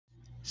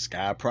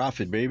Sky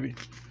Prophet, baby.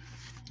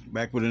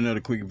 Back with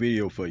another quick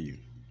video for you.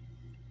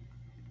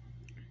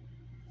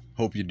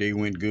 Hope your day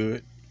went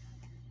good.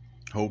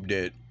 Hope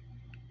that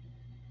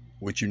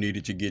what you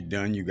needed to get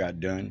done, you got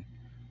done.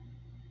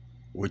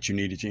 What you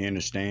needed to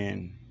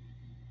understand,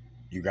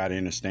 you got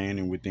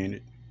understanding within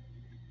it.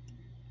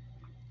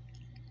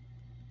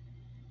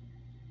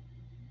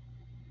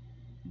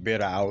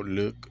 Better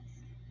outlook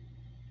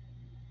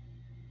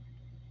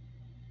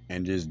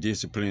and just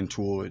discipline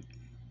toward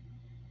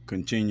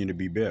continue to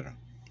be better.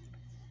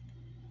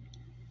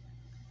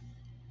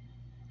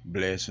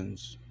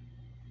 Blessings,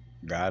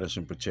 guidance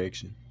and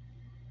protection,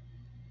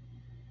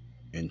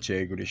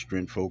 integrity,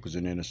 strength, focus,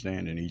 and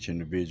understanding. Each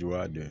individual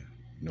out there,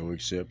 no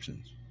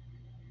exceptions.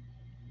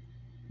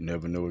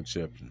 Never no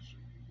exceptions.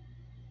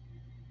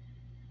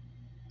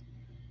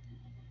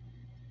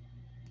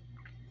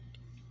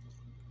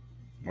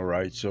 All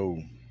right,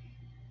 so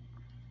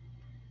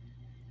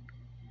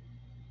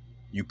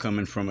you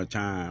coming from a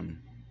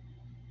time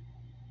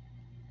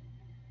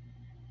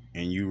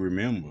and you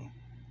remember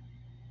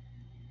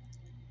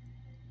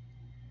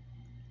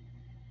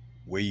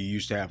where you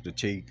used to have to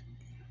take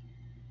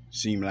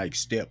seem like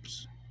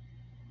steps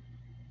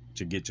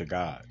to get to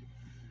God.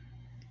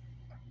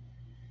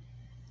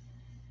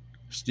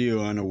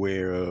 Still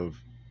unaware of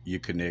your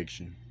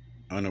connection,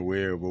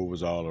 unaware of what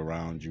was all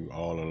around you,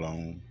 all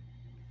alone,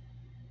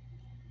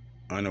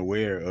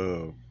 unaware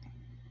of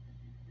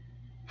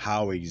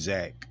how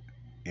exact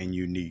and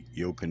unique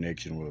your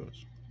connection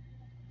was.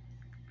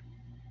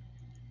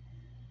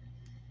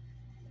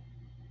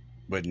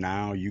 But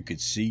now you could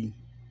see,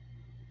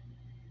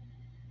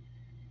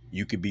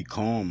 you could be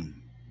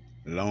calm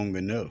long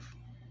enough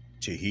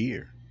to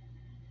hear.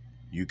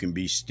 You can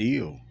be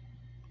still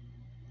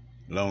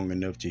long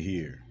enough to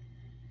hear.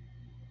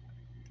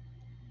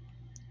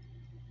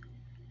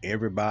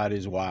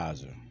 Everybody's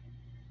wiser.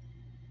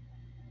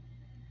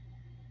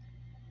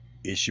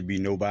 It should be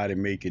nobody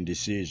making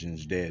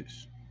decisions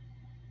that's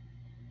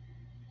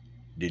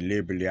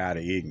deliberately out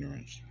of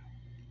ignorance.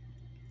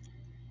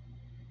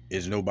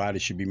 It's nobody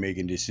should be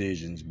making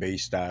decisions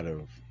based out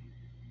of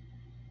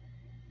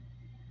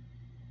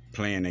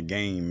playing a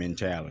game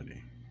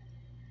mentality.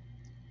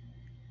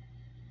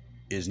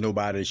 It's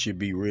nobody should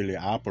be really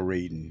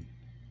operating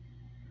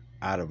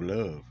out of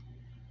love.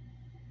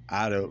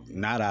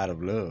 Not out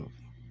of love.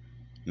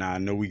 Now I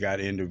know we got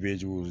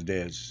individuals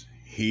that's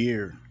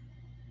here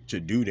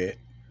to do that,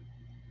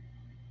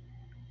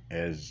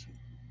 as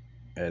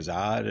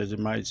odd as it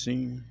might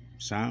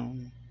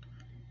sound.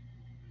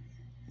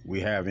 We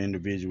have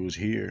individuals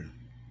here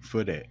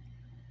for that.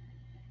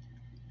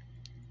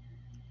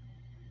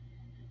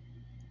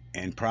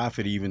 And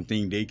Prophet even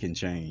think they can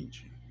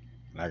change.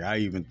 Like I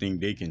even think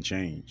they can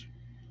change.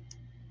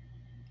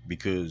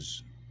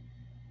 Because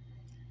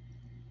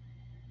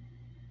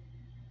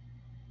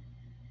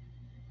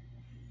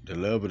the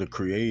love of the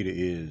Creator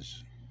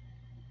is,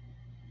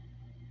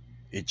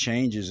 it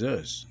changes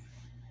us.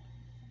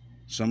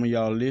 Some of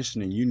y'all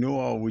listening, you know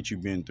all what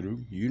you've been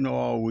through. You know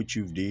all what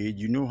you've did.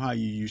 You know how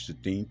you used to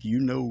think. You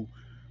know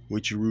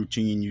what your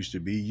routine used to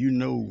be. You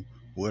know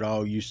what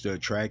all used to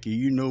attract you.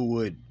 You know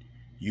what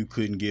you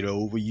couldn't get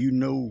over. You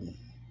know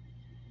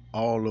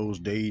all those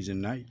days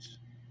and nights.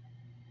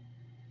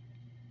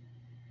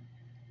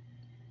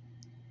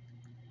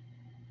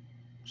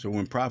 So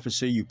when prophets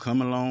say you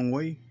come a long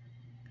way,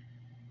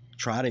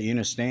 try to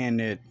understand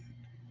that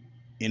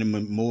in a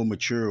more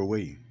mature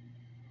way.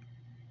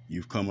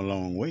 You've come a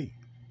long way.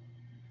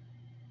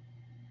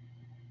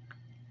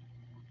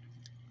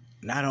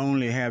 Not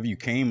only have you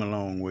came a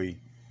long way,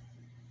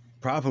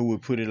 Prophet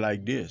would put it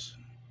like this.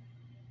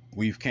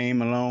 We've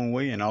came a long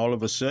way, and all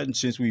of a sudden,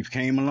 since we've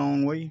came a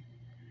long way,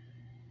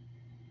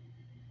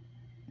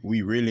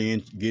 we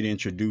really get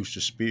introduced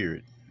to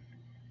spirit.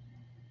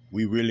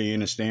 We really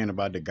understand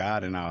about the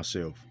God in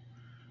ourselves.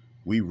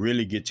 We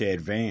really get to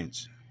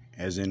advance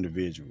as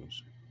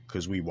individuals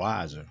because we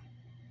wiser.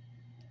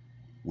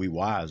 We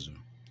wiser.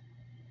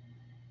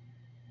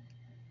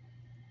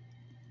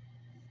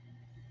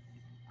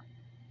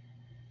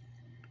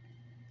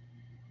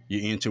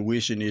 Your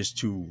intuition is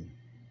to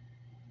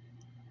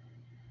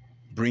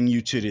bring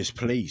you to this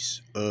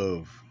place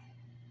of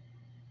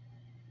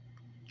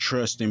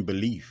trust and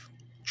belief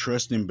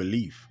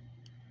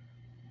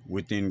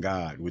within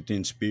God,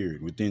 within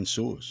spirit, within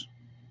source,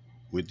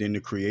 within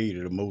the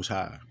Creator, the Most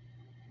High.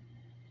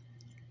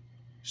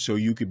 So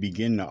you could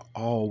begin to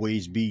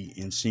always be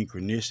in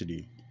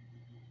synchronicity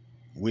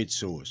with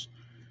source.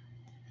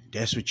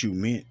 That's what you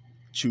meant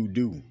to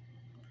do.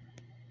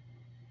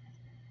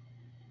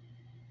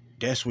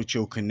 That's what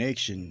your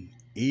connection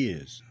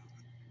is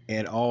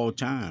at all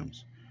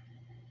times.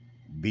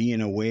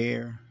 Being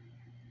aware,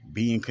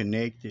 being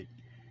connected.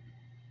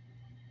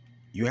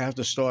 You have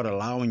to start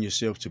allowing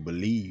yourself to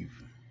believe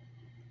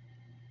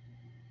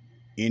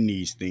in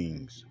these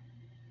things.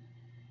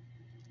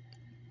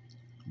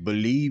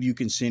 Believe you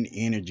can send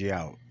energy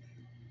out.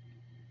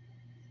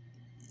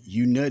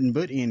 You nothing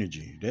but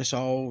energy. That's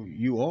all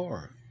you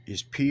are,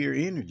 is pure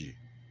energy.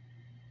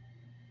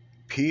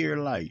 Pure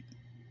light.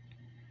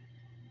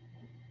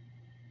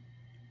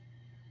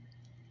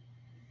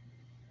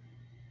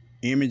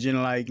 image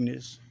and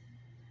likeness,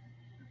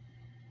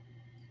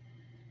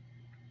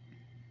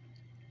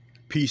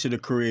 piece of the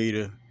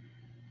Creator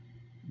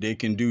that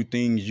can do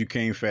things you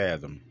can't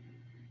fathom.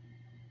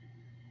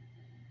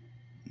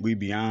 We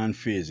beyond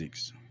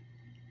physics,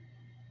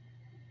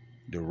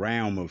 the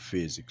realm of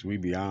physics. We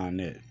beyond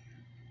that.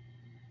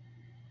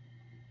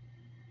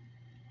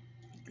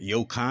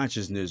 Your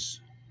consciousness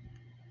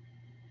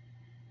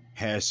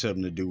has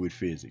something to do with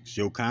physics.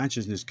 Your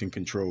consciousness can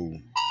control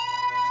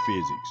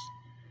physics.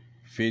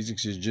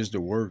 Physics is just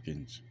the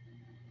workings.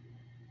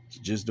 It's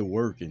just the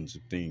workings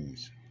of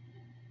things.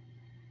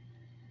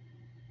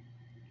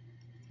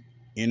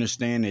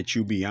 Understand that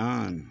you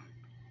beyond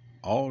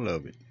all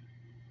of it.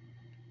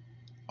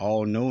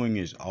 All knowing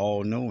is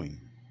all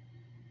knowing.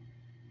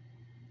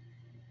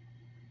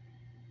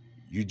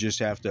 You just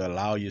have to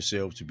allow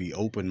yourself to be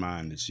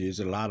open-minded. See, there's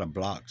a lot of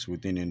blocks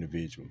within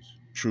individuals.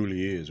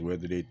 Truly is,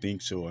 whether they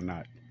think so or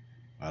not.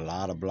 A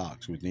lot of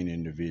blocks within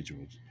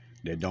individuals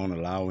that don't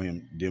allow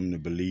them to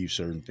believe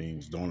certain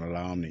things, don't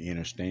allow them to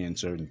understand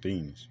certain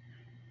things.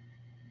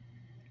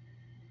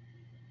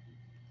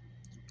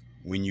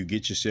 When you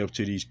get yourself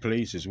to these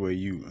places where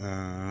you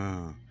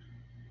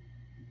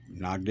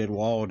knock that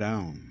wall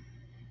down,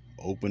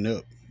 open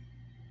up,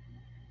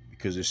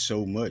 because it's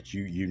so much.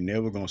 You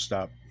never gonna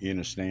stop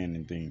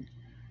understanding things.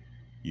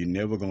 You're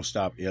never gonna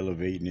stop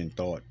elevating in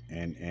thought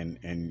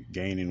and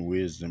gaining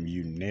wisdom.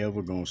 You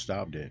never gonna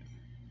stop that.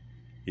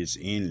 It's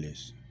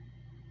endless.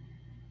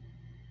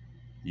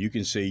 You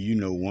can say you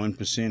know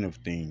 1% of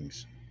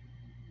things.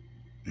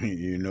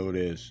 You know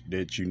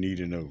that you need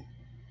to know.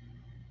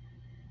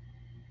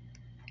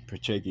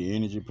 Protect your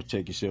energy,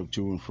 protect yourself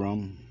to and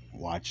from.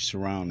 Watch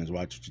your surroundings,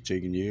 watch what you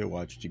take in your ear,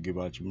 watch what you give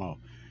out your mouth.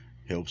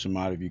 Help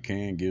somebody if you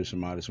can, give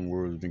somebody some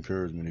words of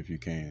encouragement if you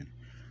can.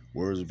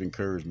 Words of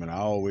encouragement. I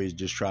always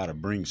just try to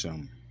bring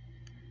something.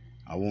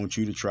 I want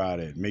you to try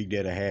that. Make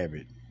that a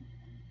habit.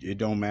 It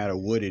don't matter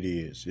what it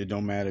is. It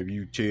don't matter if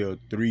you tell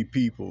 3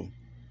 people,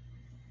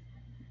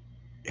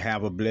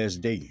 have a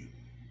blessed day.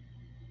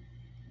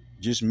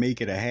 Just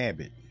make it a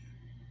habit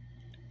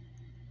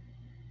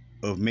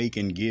of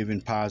giving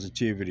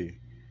positivity,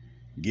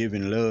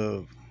 giving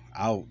love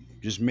out.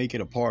 Just make it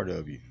a part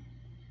of you.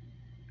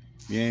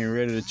 You ain't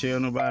ready to tell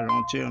nobody,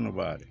 don't tell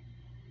nobody.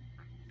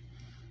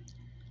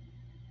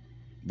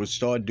 But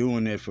start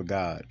doing that for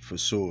God, for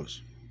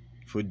Source,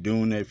 for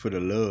doing that for the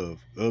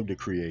love of the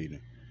Creator.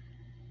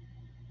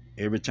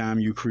 Every time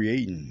you're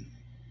creating,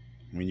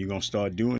 when you're going to start doing